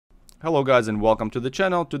Hello guys and welcome to the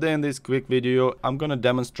channel. Today in this quick video I'm gonna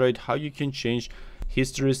demonstrate how you can change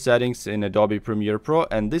history settings in Adobe Premiere Pro,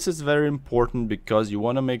 and this is very important because you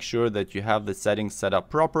want to make sure that you have the settings set up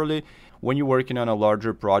properly. When you're working on a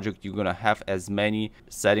larger project, you're gonna have as many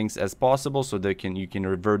settings as possible so that you can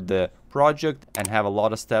revert the project and have a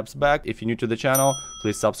lot of steps back. If you're new to the channel,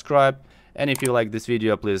 please subscribe, and if you like this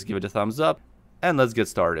video, please give it a thumbs up, and let's get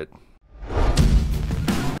started.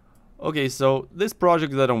 Okay, so this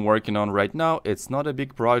project that I'm working on right now, it's not a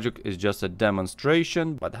big project, it's just a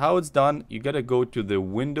demonstration. But how it's done, you gotta go to the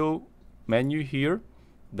window menu here,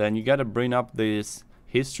 then you gotta bring up this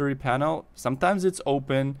history panel. Sometimes it's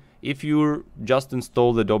open. If you just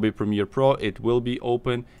installed Adobe Premiere Pro, it will be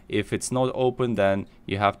open. If it's not open, then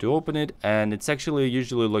you have to open it, and it's actually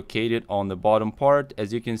usually located on the bottom part.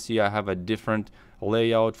 As you can see, I have a different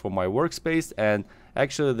layout for my workspace, and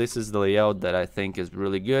actually this is the layout that I think is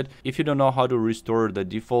really good. If you don't know how to restore the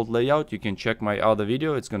default layout, you can check my other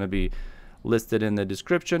video. It's going to be listed in the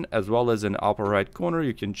description, as well as in the upper right corner.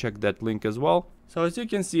 You can check that link as well. So as you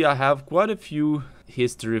can see, I have quite a few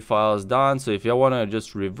history files done. So if I want to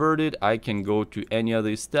just revert it, I can go to any of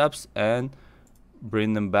these steps and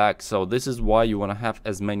bring them back. So this is why you want to have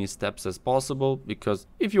as many steps as possible, because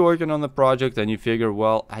if you're working on the project and you figure,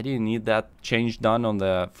 well, I didn't need that change done on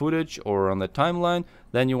the footage or on the timeline,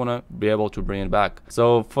 then you want to be able to bring it back.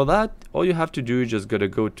 So for that, all you have to do is just gotta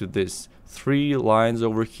go to this three lines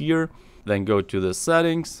over here, then go to the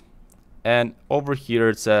settings, and over here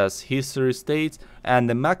it says history states, and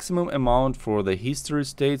the maximum amount for the history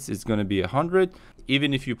states is going to be 100.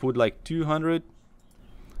 Even if you put like 200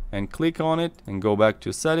 and click on it and go back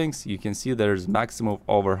to settings, you can see there's maximum of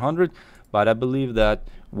over 100. But I believe that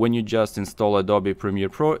when you just install Adobe Premiere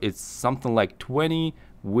Pro, it's something like 20,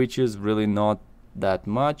 which is really not that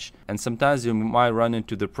much. And sometimes you might run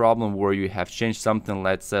into the problem where you have changed something,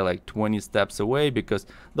 let's say like 20 steps away, because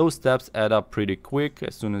those steps add up pretty quick.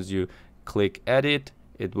 As soon as you click edit,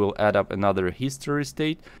 it will add up another history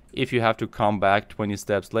state. If you have to come back 20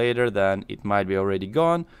 steps later, then it might be already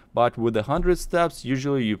gone. But with 100 steps,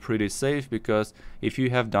 usually you're pretty safe, because if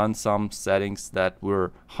you have done some settings that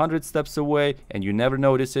were 100 steps away and you never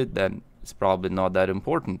notice it, then it's probably not that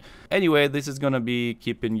important. Anyway, this is gonna be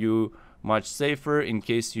keeping you much safer in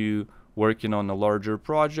case you working on a larger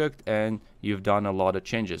project and you've done a lot of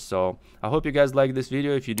changes. So I hope you guys like this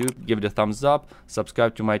video. If you do, give it a thumbs up,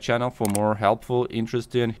 subscribe to my channel for more helpful,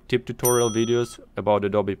 interesting tip tutorial videos about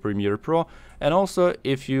Adobe Premiere Pro. And also,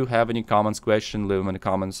 if you have any comments, questions, leave them in the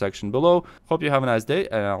comment section below. Hope you have a nice day,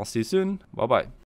 and I'll see you soon. Bye bye.